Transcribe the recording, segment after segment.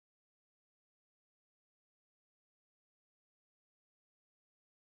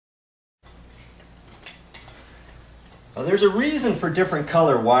Well, there's a reason for different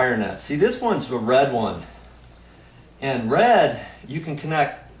color wire nuts. See, this one's a red one. And red, you can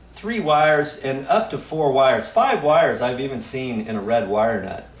connect 3 wires and up to 4 wires. 5 wires I've even seen in a red wire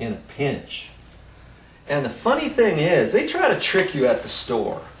nut in a pinch. And the funny thing is, they try to trick you at the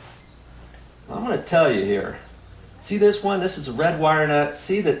store. I'm going to tell you here. See this one? This is a red wire nut.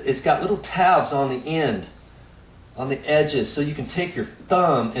 See that it's got little tabs on the end, on the edges, so you can take your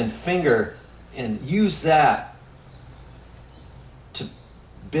thumb and finger and use that to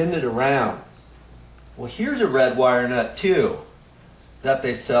bend it around. Well, here's a red wire nut too that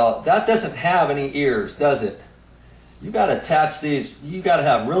they sell. That doesn't have any ears, does it? You got to attach these. You got to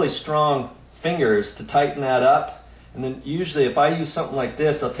have really strong fingers to tighten that up. And then usually if I use something like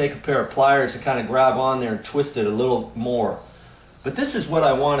this, I'll take a pair of pliers and kind of grab on there and twist it a little more. But this is what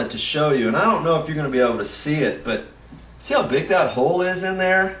I wanted to show you, and I don't know if you're going to be able to see it, but see how big that hole is in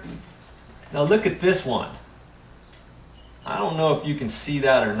there? Now look at this one. I don't know if you can see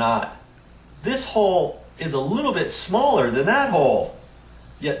that or not. This hole is a little bit smaller than that hole.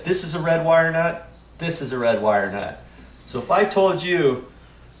 Yet this is a red wire nut, this is a red wire nut. So if I told you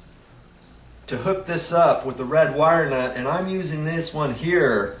to hook this up with the red wire nut, and I'm using this one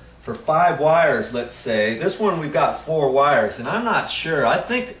here for 5 wires, let's say. This one we've got 4 wires, and I'm not sure. I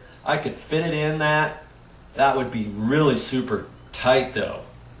think I could fit it in that. That would be really super tight though.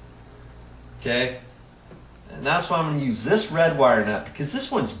 Okay? And that's why I'm going to use this red wire nut, because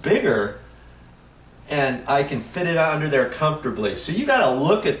this one's bigger and I can fit it under there comfortably. So you got to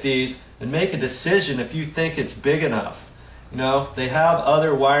look at these and make a decision if you think it's big enough. You know, they have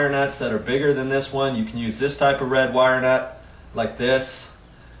other wire nuts that are bigger than this one. You can use this type of red wire nut like this,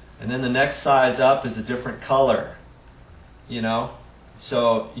 and then the next size up is a different color, you know.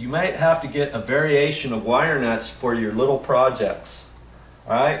 So you might have to get a variation of wire nuts for your little projects.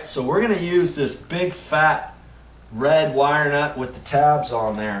 Alright, so we're going to use this big fat red wire nut with the tabs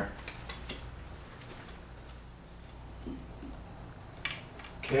on there.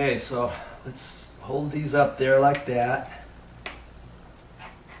 Okay, so let's hold these up there like that.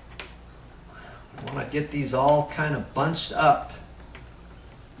 I want to get these all kind of bunched up.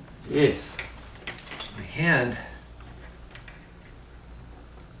 Jeez, my hand.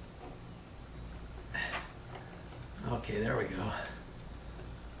 Okay, there we go.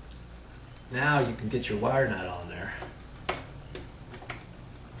 Now you can get your wire nut on there.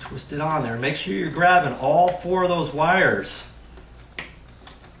 Twist it on there. Make sure you're grabbing all 4 of those wires.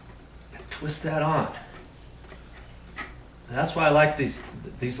 And twist that on. And that's why I like these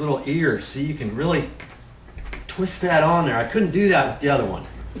little ears. See, you can really twist that on there. I couldn't do that with the other one.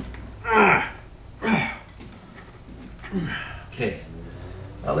 Okay,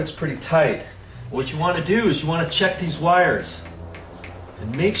 that looks pretty tight. What you want to do is you want to check these wires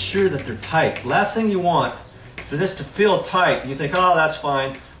and make sure that they're tight. Last thing you want for this to feel tight, you think, oh, that's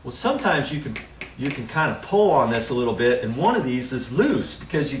fine. Well, sometimes you can kind of pull on this a little bit, and one of these is loose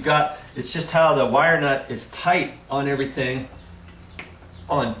because you've got, it's just how the wire nut is tight on everything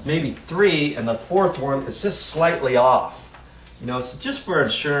on maybe 3, and the 4th one is just slightly off. You know, so just for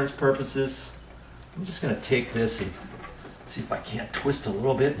insurance purposes, I'm just going to take this and see if I can't twist a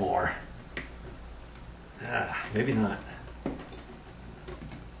little bit more. Maybe not.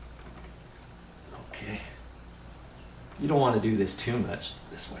 Okay. You don't want to do this too much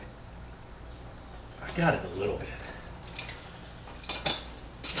this way. I got it a little bit.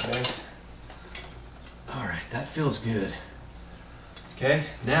 Okay. All right, that feels good. Okay,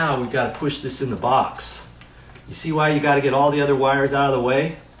 now we've got to push this in the box. You see why you got to get all the other wires out of the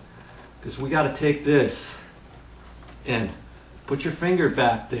way? Because we got to take this and put your finger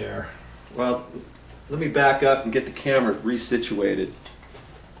back there. Well, let me back up and get the camera resituated.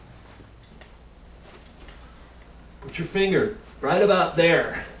 Put your finger right about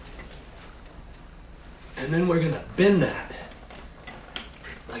there. And then we're going to bend that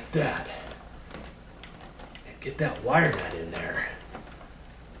like that. And get that wire nut in there.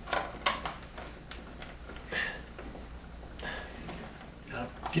 Gotta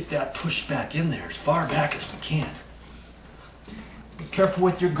get that pushed back in there as far back as we can. Be careful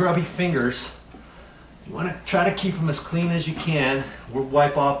with your grubby fingers. You want to try to keep them as clean as you can. We'll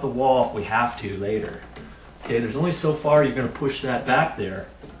wipe off the wall if we have to later. Okay, there's only so far you're going to push that back there.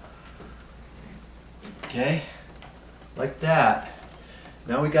 Okay, like that.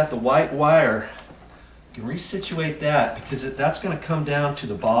 Now we got the white wire. You can resituate that because that's going to come down to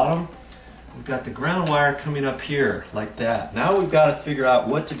the bottom. We've got the ground wire coming up here like that. Now we've got to figure out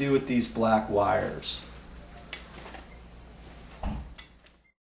what to do with these black wires.